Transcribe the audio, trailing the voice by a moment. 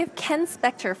We have Ken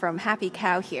Spector from Happy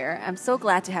Cow here. I'm so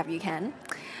glad to have you, Ken.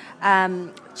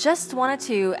 Just wanted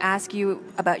to ask you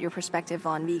about your perspective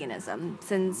on veganism.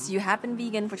 Since you have been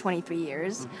vegan for 23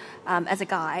 years as a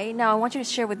guy, now I want you to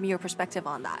share with me your perspective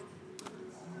on that.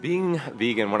 Being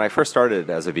vegan, when I first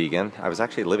started as a vegan, I was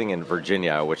actually living in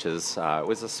Virginia, which is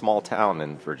was a small town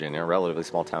in Virginia, a relatively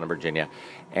small town in Virginia,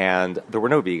 and there were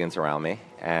no vegans around me,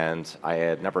 and I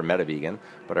had never met a vegan,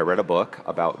 but I read a book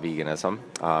about veganism.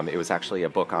 It was actually a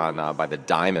book on by the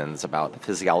Diamonds about the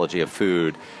physiology of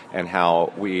food and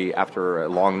how we, after a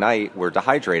long night, we're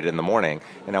dehydrated in the morning,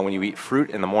 and now when you eat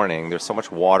fruit in the morning, there's so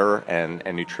much water and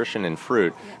nutrition in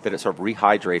fruit that it sort of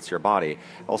rehydrates your body.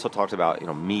 It also talked about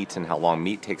meat and how long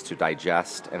meat takes to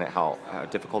digest and how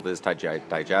difficult it is to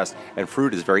digest, and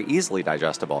fruit is very easily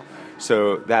digestible.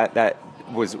 So that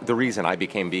was the reason I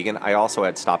became vegan. I also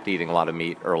had stopped eating a lot of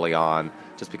meat early on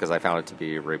just because I found it to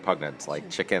be repugnant. Like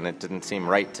chicken, it didn't seem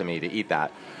right to me to eat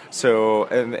that. So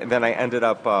and then I ended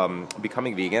up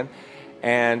becoming vegan.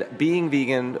 And being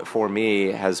vegan for me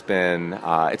has been,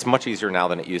 it's much easier now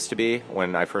than it used to be.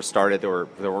 When I first started, there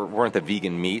weren't the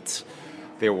vegan meats.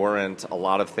 There weren't a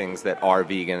lot of things that are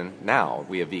vegan now.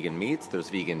 We have vegan meats, there's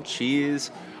vegan cheese.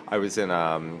 I was in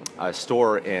a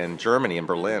store in Germany, in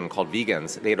Berlin, called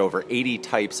Vegans. They had over 80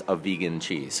 types of vegan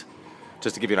cheese.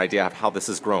 Just to give you an idea of how this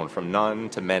has grown, from none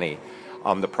to many.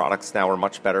 The products now are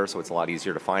much better, so it's a lot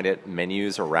easier to find it.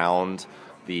 Menus around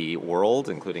the world,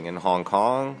 including in Hong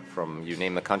Kong, from you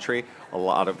name the country, a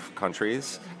lot of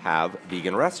countries have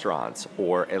vegan restaurants,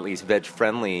 or at least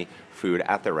veg-friendly food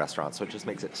at their restaurants. So it just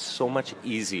makes it so much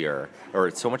easier, or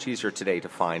it's so much easier today to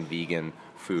find vegan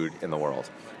food in the world.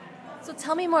 So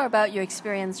tell me more about your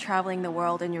experience traveling the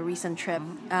world in your recent trip.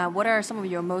 What are some of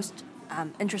your most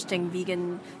interesting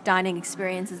vegan dining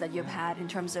experiences that you've had in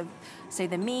terms of, say,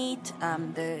 the meat,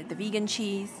 the vegan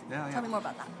cheese? Tell me more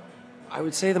about that. I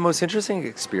would say the most interesting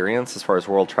experience as far as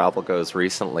world travel goes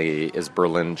recently is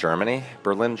Berlin, Germany.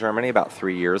 Berlin, Germany, about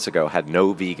 3 years ago, had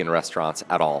no vegan restaurants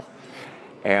at all.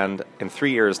 And in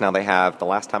 3 years now they have, the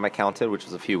last time I counted, which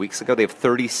was a few weeks ago, they have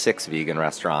 36 vegan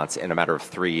restaurants in a matter of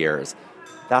 3 years.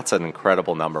 That's an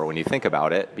incredible number when you think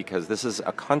about it, because this is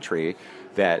a country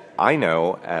that I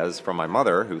know as from my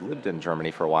mother, who lived in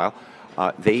Germany for a while.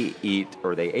 They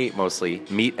ate mostly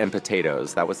meat and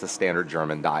potatoes. That was the standard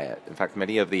German diet. In fact,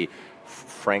 many of the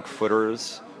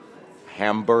Frankfurters,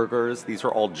 hamburgers, these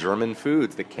are all German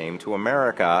foods that came to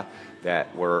America that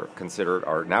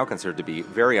are now considered to be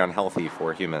very unhealthy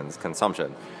for humans'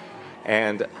 consumption.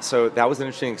 And so that was an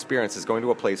interesting experience, is going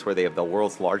to a place where they have the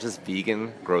world's largest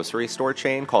vegan grocery store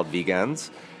chain called Vegans,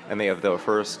 and they have the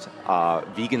first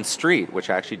vegan street, which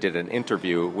I actually did an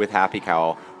interview with Happy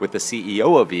Cow with the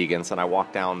CEO of Vegans, and I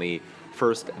walked down the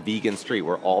first vegan street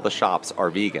where all the shops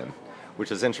are vegan,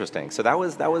 which is interesting. So that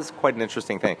was quite an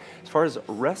interesting thing. As far as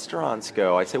restaurants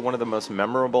go, I'd say one of the most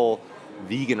memorable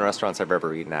vegan restaurants I've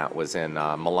ever eaten at was in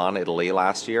Milan, Italy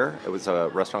last year. It was a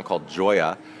restaurant called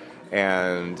Gioia,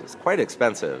 and it's quite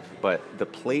expensive, but the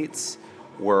plates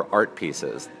were art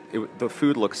pieces. The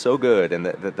food looked so good, and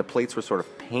the plates were sort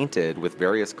of painted with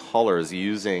various colors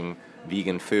using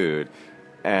vegan food,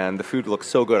 and the food looked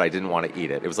so good I didn't want to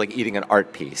eat it. It was like eating an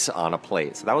art piece on a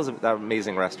plate. So that was an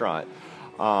amazing restaurant.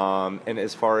 And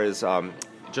as far as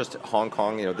just Hong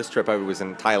Kong, this trip I was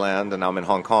in Thailand, and now I'm in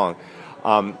Hong Kong.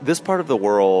 This part of the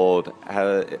world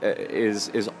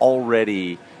is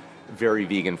already very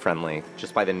vegan friendly,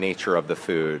 just by the nature of the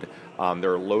food.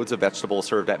 There are loads of vegetables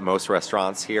served at most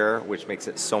restaurants here, which makes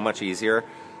it so much easier.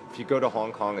 If you go to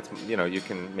Hong Kong, it's you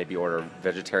can maybe order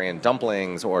vegetarian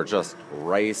dumplings or just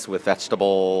rice with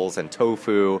vegetables and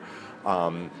tofu.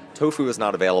 Tofu is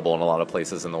not available in a lot of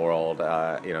places in the world.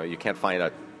 You can't find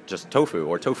just tofu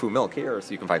or tofu milk here,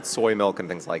 so you can find soy milk and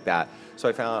things like that. So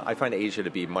I find Asia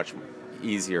to be much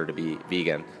easier to be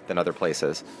vegan than other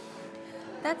places.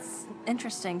 That's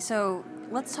interesting. So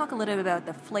let's talk a little bit about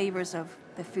the flavors of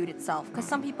the food itself, because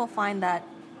some people find that,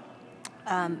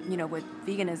 with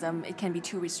veganism, it can be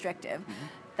too restrictive,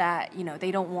 that, they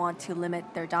don't want to limit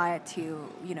their diet to,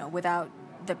 without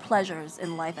the pleasures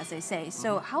in life, as they say.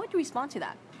 So how would you respond to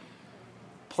that?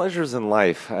 Pleasures in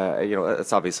life,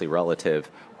 it's obviously relative.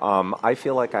 I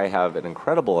feel like I have an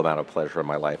incredible amount of pleasure in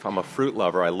my life. I'm a fruit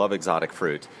lover. I love exotic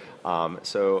fruit.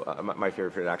 My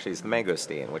favorite fruit actually is the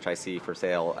mangosteen, which I see for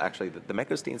sale. Actually, the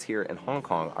mangosteens here in Hong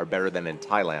Kong are better than in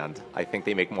Thailand. I think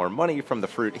they make more money from the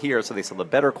fruit here, so they sell the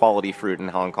better quality fruit in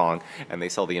Hong Kong, and they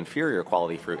sell the inferior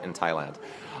quality fruit in Thailand.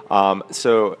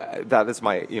 So that is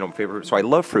my favorite. So I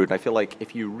love fruit, and I feel like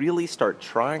if you really start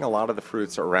trying a lot of the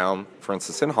fruits around, for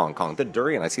instance, in Hong Kong, the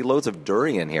durian. I see loads of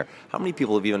durian here. How many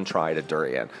people have even tried a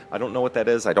durian? I don't know what that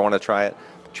is. I don't want to try it.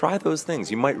 try those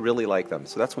things. You might really like them.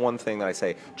 So that's one thing that I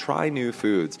say. Try new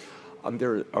foods.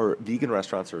 There are vegan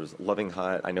restaurants. There's Loving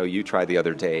Hut. I know you tried the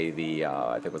other day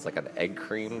I think it was like an egg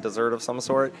cream dessert of some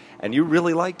sort, and you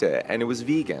really liked it, and it was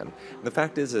vegan. The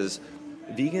fact is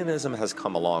veganism has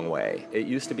come a long way. It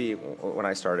used to be, when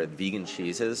I started, vegan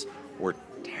cheeses were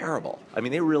terrible. I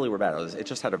mean, they really were bad. It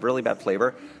just had a really bad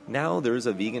flavor. Now there's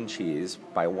a vegan cheese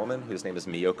by a woman whose name is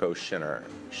Miyoko Shinner.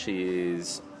 She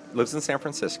lives in San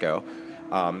Francisco.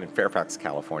 In Fairfax,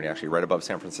 California, actually, right above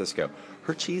San Francisco.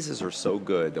 Her cheeses are so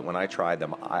good that when I tried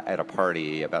them at a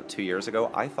party about 2 years ago,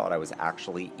 I thought I was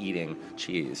actually eating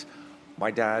cheese.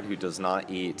 My dad, who does not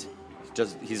eat,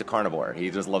 he's a carnivore. He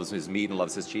just loves his meat and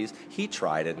loves his cheese. He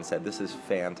tried it and said, this is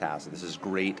fantastic. This is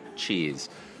great cheese.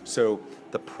 So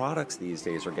the products these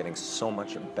days are getting so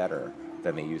much better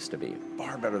than they used to be,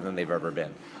 far better than they've ever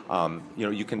been.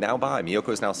 You can now buy, Miyoko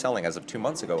is now selling, as of 2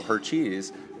 months ago, her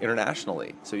cheese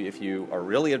internationally. So if you are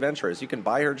really adventurous, you can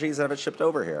buy her cheese and have it shipped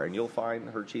over here, and you'll find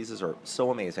her cheeses are so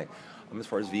amazing. As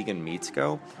far as vegan meats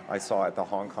go, I saw at the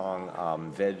Hong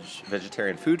Kong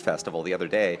Vegetarian Food Festival the other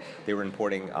day, they were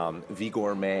importing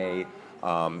V-Gourmet,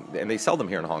 and they sell them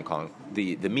here in Hong Kong,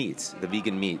 the meats, the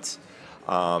vegan meats.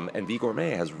 And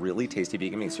V-Gourmet has really tasty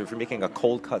vegan meat. So if you're making a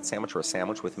cold cut sandwich or a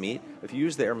sandwich with meat, if you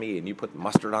use their meat and you put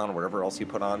mustard on or whatever else you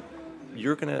put on,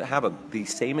 you're going to have the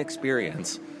same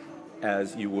experience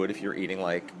as you would if you're eating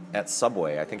like at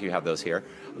Subway. I think you have those here.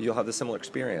 You'll have the similar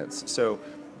experience. So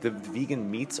the vegan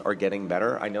meats are getting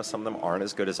better. I know some of them aren't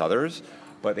as good as others,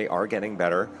 but they are getting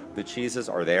better. The cheeses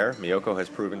are there. Miyoko has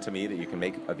proven to me that you can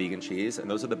make a vegan cheese, and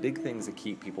those are the big things that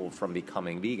keep people from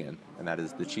becoming vegan, and that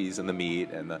is the cheese and the meat,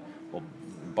 and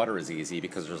butter is easy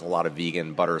because there's a lot of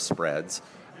vegan butter spreads,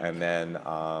 and then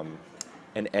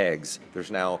and eggs. There's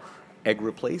now egg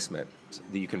replacement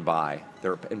that you can buy.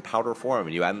 They're in powder form,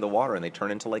 and you add in the water, and they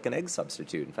turn into like an egg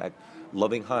substitute. In fact,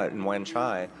 Loving Hut in Wan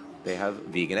Chai, they have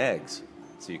vegan eggs.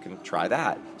 So you can try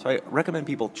that. So I recommend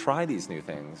people try these new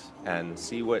things and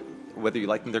see whether you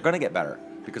like them. They're going to get better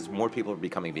because more people are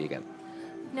becoming vegan.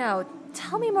 Now,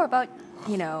 tell me more about,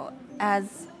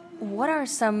 what are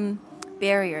some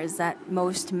barriers that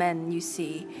most men you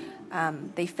see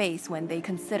they face when they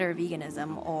consider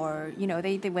veganism, or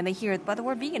when they hear about the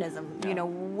word veganism? Yeah.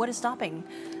 What is stopping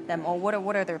them, or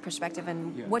what are their perspective,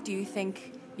 and what do you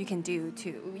think you can do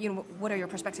to what are your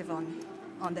perspective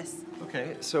on this?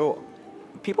 Okay, so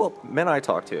men I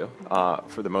talk to,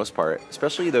 for the most part,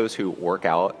 especially those who work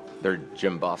out, they're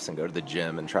gym buffs and go to the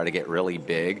gym and try to get really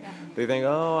big. They think,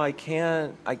 I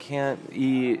can't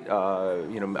eat,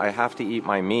 I have to eat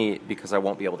my meat because I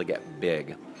won't be able to get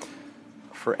big.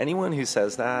 For anyone who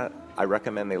says that, I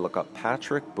recommend they look up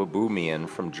Patrick Baboumian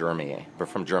from Germany.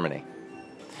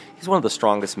 He's one of the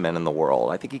strongest men in the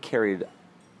world. I think he carried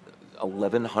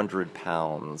 1,100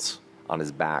 pounds on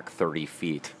his back, 30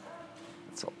 feet.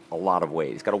 It's a lot of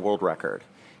weight. He's got a world record.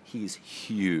 He's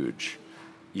huge.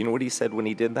 You know what he said when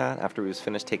he did that? After he was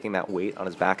finished taking that weight on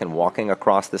his back and walking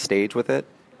across the stage with it?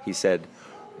 He said,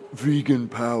 "Vegan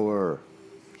power."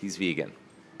 He's vegan.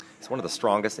 He's one of the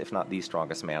strongest, if not the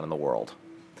strongest man in the world.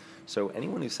 So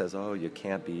anyone who says, you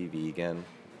can't be vegan,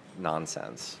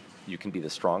 nonsense. You can be the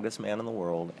strongest man in the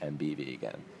world and be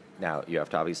vegan. Now, you have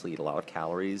to obviously eat a lot of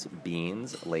calories,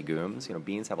 beans, legumes.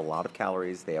 Beans have a lot of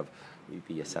calories. They have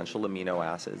the essential amino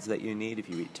acids that you need if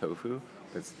you eat tofu.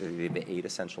 They have the 8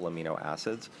 essential amino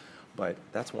acids. But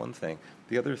that's one thing.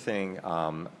 The other thing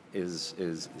is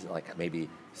like maybe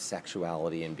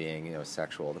sexuality and being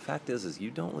sexual. The fact is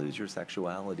you don't lose your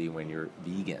sexuality when you're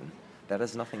vegan. That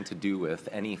has nothing to do with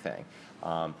anything.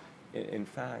 In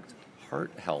fact,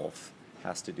 heart health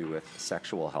has to do with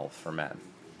sexual health for men.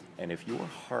 And if your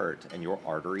heart and your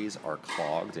arteries are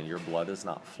clogged and your blood is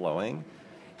not flowing,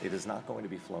 it is not going to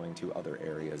be flowing to other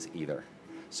areas either.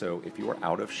 So if you are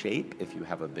out of shape, if you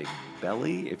have a big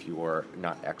belly, if you are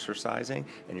not exercising,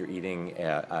 and you're eating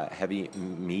a heavy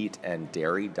meat and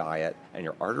dairy diet, and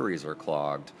your arteries are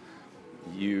clogged,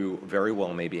 you very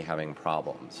well may be having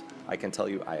problems. I can tell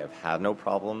you I have had no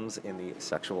problems in the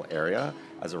sexual area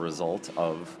as a result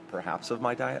of perhaps of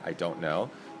my diet. I don't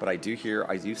know. But I do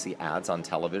see ads on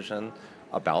television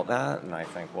about that, and I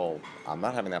think, well, I'm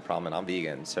not having that problem and I'm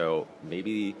vegan, so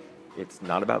maybe it's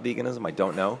not about veganism, I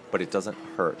don't know, but it doesn't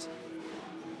hurt.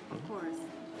 Of course.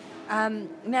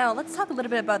 Now, let's talk a little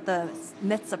bit about the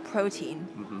myths of protein,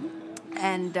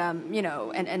 and,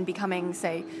 and becoming,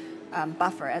 say,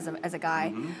 buffer as a guy.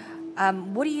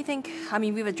 What do you think,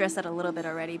 we've addressed that a little bit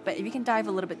already, but if you can dive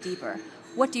a little bit deeper,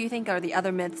 what do you think are the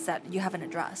other myths that you haven't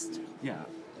addressed? Yeah.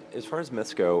 as far as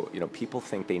myths go, people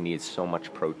think they need so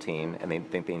much protein, and they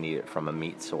think they need it from a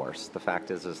meat source. The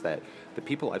fact is that the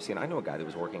people I've seen, I know a guy that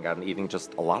was working out and eating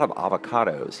just a lot of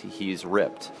avocados. He's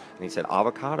ripped, and he said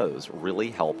avocados really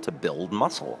help to build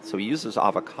muscle. So he uses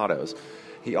avocados.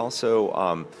 He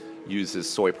also uses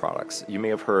soy products. You may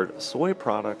have heard soy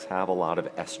products have a lot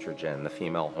of estrogen, the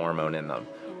female hormone, in them.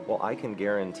 Well, I can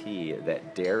guarantee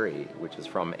that dairy, which is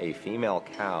from a female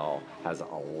cow, has a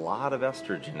lot of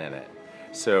estrogen in it.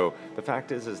 So the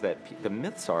fact is that the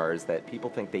myths is that people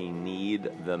think they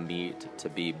need the meat to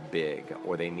be big,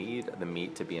 or they need the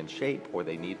meat to be in shape, or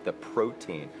they need the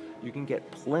protein. You can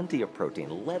get plenty of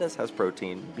protein. Lettuce has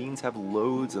protein. Beans have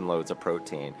loads and loads of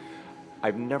protein.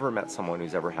 I've never met someone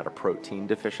who's ever had a protein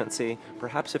deficiency.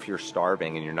 Perhaps if you're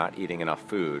starving and you're not eating enough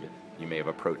food, you may have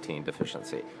a protein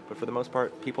deficiency. But for the most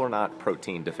part, people are not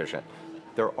protein deficient.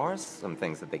 There are some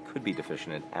things that they could be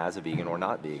deficient in as a vegan or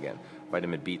not vegan.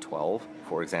 Vitamin B12,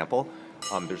 for example.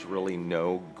 There's really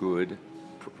no good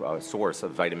source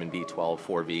of vitamin B12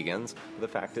 for vegans. The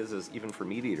fact is even for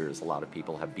meat eaters, a lot of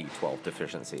people have B12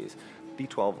 deficiencies.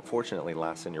 B12, fortunately,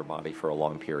 lasts in your body for a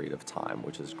long period of time,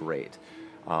 which is great.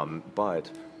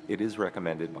 But it is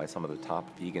recommended by some of the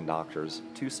top vegan doctors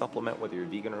to supplement, whether you're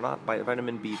vegan or not, by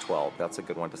vitamin B12. That's a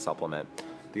good one to supplement.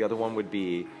 The other one would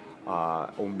be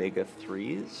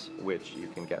omega-3s, which you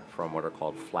can get from what are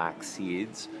called flax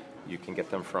seeds. You can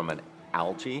get them from an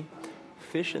algae.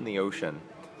 Fish in the ocean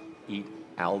eat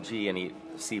algae and eat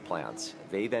sea plants.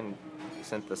 They then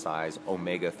synthesize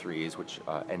omega-3s,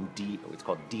 it's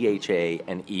called DHA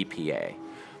and EPA.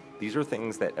 These are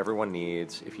things that everyone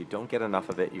needs. If you don't get enough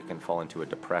of it, you can fall into a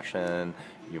depression.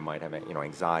 You might have,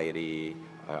 anxiety.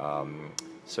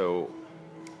 So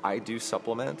I do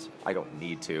supplement. I don't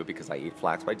need to because I eat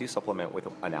flax, but I do supplement with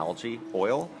an algae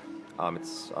oil.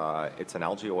 It's an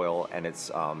algae oil, and it's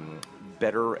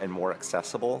better and more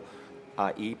accessible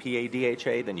EPA,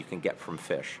 DHA than you can get from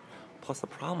fish. Plus, the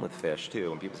problem with fish,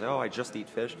 too, when people say, I just eat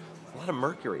fish, there's a lot of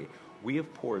mercury. We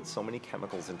have poured so many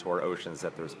chemicals into our oceans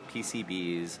that there's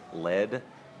PCBs, lead,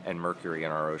 and mercury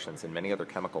in our oceans, and many other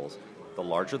chemicals. The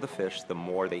larger the fish, the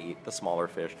more they eat the smaller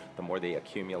fish, the more they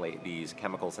accumulate these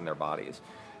chemicals in their bodies.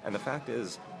 And the fact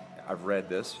is, I've read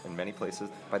this in many places,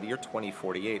 by the year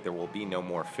 2048, there will be no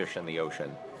more fish in the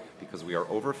ocean because we are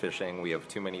overfishing, we have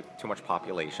too much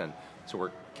population, so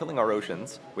we're killing our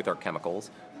oceans with our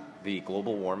chemicals. The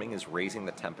global warming is raising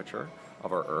the temperature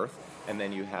of our Earth, and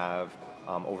then you have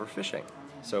overfishing.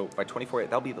 So by 2048,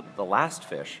 that'll be the last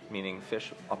fish, meaning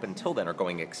fish up until then are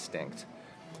going extinct.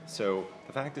 So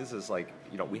the fact is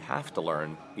we have to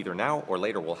learn, either now or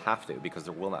later we'll have to, because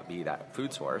there will not be that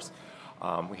food source.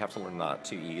 We have to learn not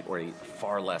to eat or eat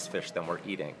far less fish than we're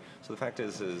eating. So the fact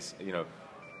is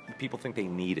people think they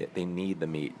need it. They need the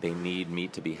meat. They need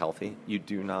meat to be healthy. You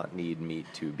do not need meat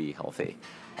to be healthy.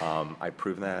 I've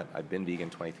proven that. I've been vegan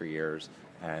 23 years,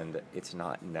 and it's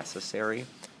not necessary.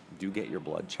 Do get your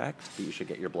blood checked, but you should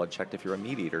get your blood checked if you're a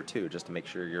meat eater too, just to make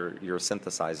sure you're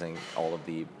synthesizing all of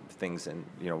the things and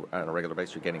on a regular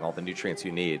basis you're getting all the nutrients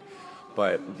you need.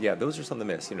 But yeah, those are some of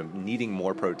the myths. Needing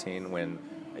more protein when,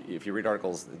 if you read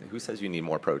articles, who says you need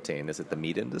more protein? Is it the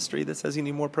meat industry that says you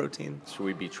need more protein? Should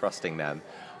we be trusting them?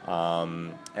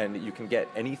 And you can get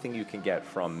anything you can get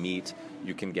from meat,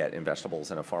 you can get in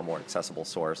vegetables in a far more accessible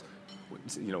source.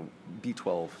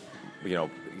 B12,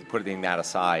 putting that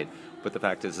aside. But the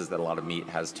fact is that a lot of meat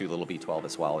has too little B12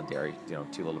 as well, and dairy,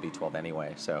 too little B12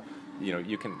 anyway. So,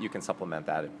 you can supplement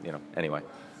that, anyway.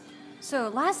 So,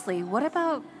 lastly, what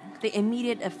about the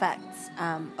immediate effects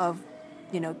of,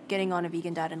 getting on a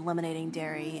vegan diet and eliminating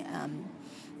dairy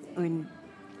and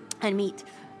meat?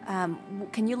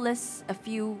 Can you list a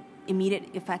few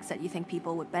immediate effects that you think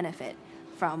people would benefit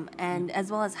from, and as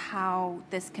well as how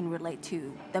this can relate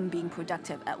to them being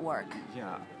productive at work?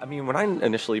 Yeah, when I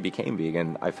initially became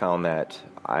vegan, I found that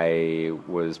I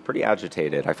was pretty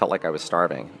agitated. I felt like I was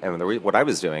starving. And what I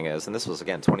was doing is, and this was,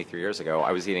 again, 23 years ago,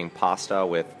 I was eating pasta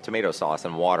with tomato sauce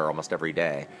and water almost every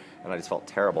day. And I just felt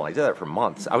terrible. I did that for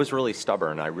months. I was really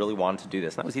stubborn. I really wanted to do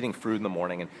this. And I was eating fruit in the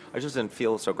morning, and I just didn't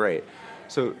feel so great.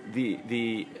 So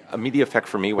the immediate effect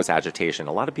for me was agitation.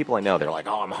 A lot of people I know, they're like,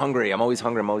 I'm hungry. I'm always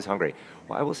hungry. I'm always hungry.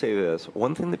 Well, I will say this.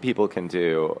 One thing that people can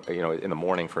do, in the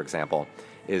morning, for example,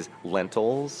 is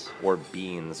lentils or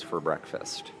beans for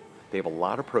breakfast. They have a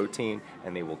lot of protein,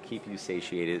 and they will keep you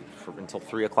satiated until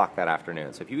 3 o'clock that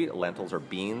afternoon. So if you eat lentils or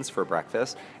beans for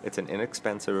breakfast, it's an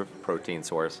inexpensive protein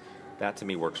source. That to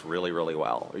me works really, really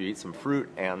well. Or you eat some fruit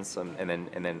and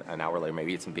then an hour later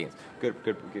maybe eat some beans. Good,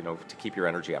 to keep your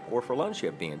energy up. Or for lunch you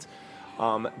have beans.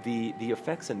 The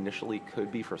effects initially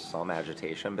could be for some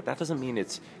agitation, but that doesn't mean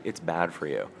it's bad for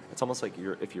you. It's almost like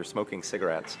if you're smoking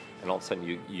cigarettes and all of a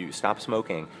sudden you stop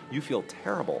smoking, you feel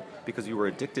terrible because you were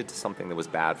addicted to something that was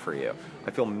bad for you.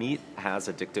 I feel meat has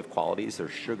addictive qualities.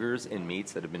 There's sugars in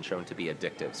meats that have been shown to be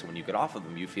addictive. So when you get off of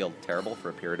them, you feel terrible for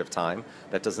a period of time.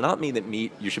 That does not mean that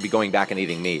you should be going back and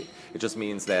eating meat. It just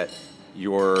means that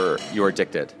you're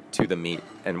addicted to the meat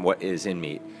and what is in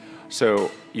meat.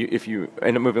 So if you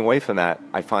end up moving away from that,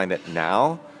 I find that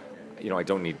now, I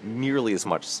don't need nearly as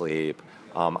much sleep.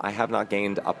 I have not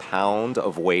gained a pound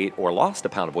of weight or lost a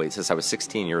pound of weight since I was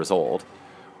 16 years old.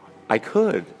 I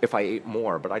could if I ate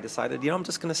more, but I decided, I'm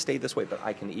just going to stay this way, but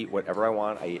I can eat whatever I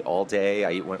want. I eat all day.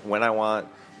 I eat when I want.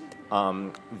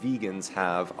 Vegans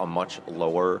have a much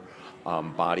lower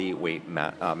body weight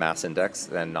mass index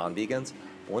than non-vegans.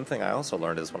 One thing I also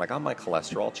learned is when I got my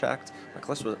cholesterol checked, my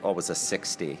cholesterol was a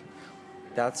 60.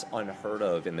 That's unheard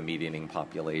of in the meat eating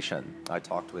population. I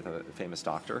talked with a famous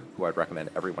doctor who I'd recommend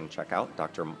everyone check out,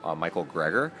 Dr. Michael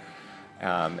Greger,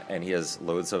 and he has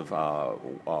loads of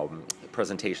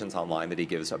presentations online that he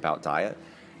gives about diet.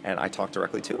 And I talked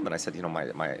directly to him, and I said, my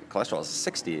cholesterol is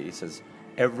 60. He says,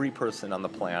 every person on the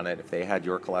planet, if they had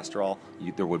your cholesterol,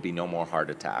 there would be no more heart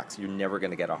attacks. You're never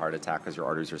going to get a heart attack because your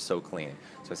arteries are so clean.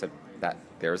 So I said,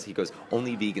 he goes,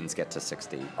 only vegans get to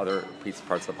 60. Other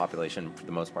parts of the population, for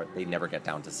the most part, they never get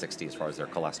down to 60 as far as their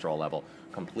cholesterol level.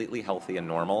 Completely healthy and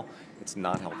normal. It's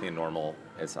not healthy and normal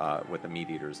as what the meat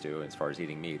eaters do as far as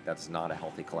eating meat. That's not a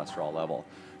healthy cholesterol level.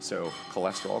 So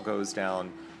cholesterol goes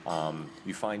down.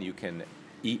 You find you can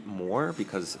eat more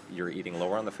because you're eating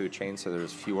lower on the food chain, so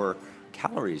there's fewer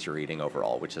calories you're eating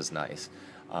overall, which is nice.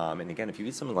 And again, if you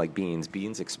eat something like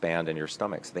beans expand in your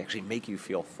stomach, so they actually make you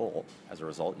feel full. As a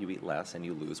result, you eat less and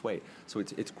you lose weight. So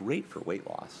it's great for weight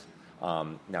loss.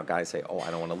 Now, guys say,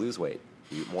 I don't want to lose weight.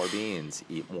 Eat more beans,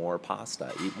 eat more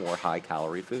pasta, eat more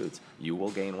high-calorie foods. You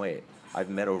will gain weight. I've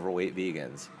met overweight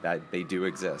vegans. That they do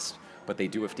exist, but they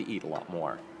do have to eat a lot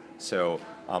more. So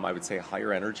I would say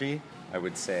higher energy. I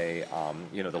would say,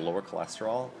 the lower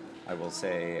cholesterol. I will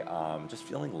say just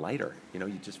feeling lighter. You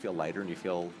just feel lighter and you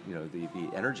feel, the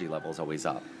energy level is always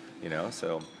up,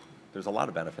 So there's a lot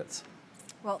of benefits.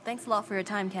 Well, thanks a lot for your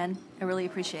time, Ken. I really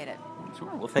appreciate it. Sure.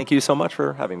 Well, thank you so much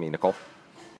for having me, Nicole.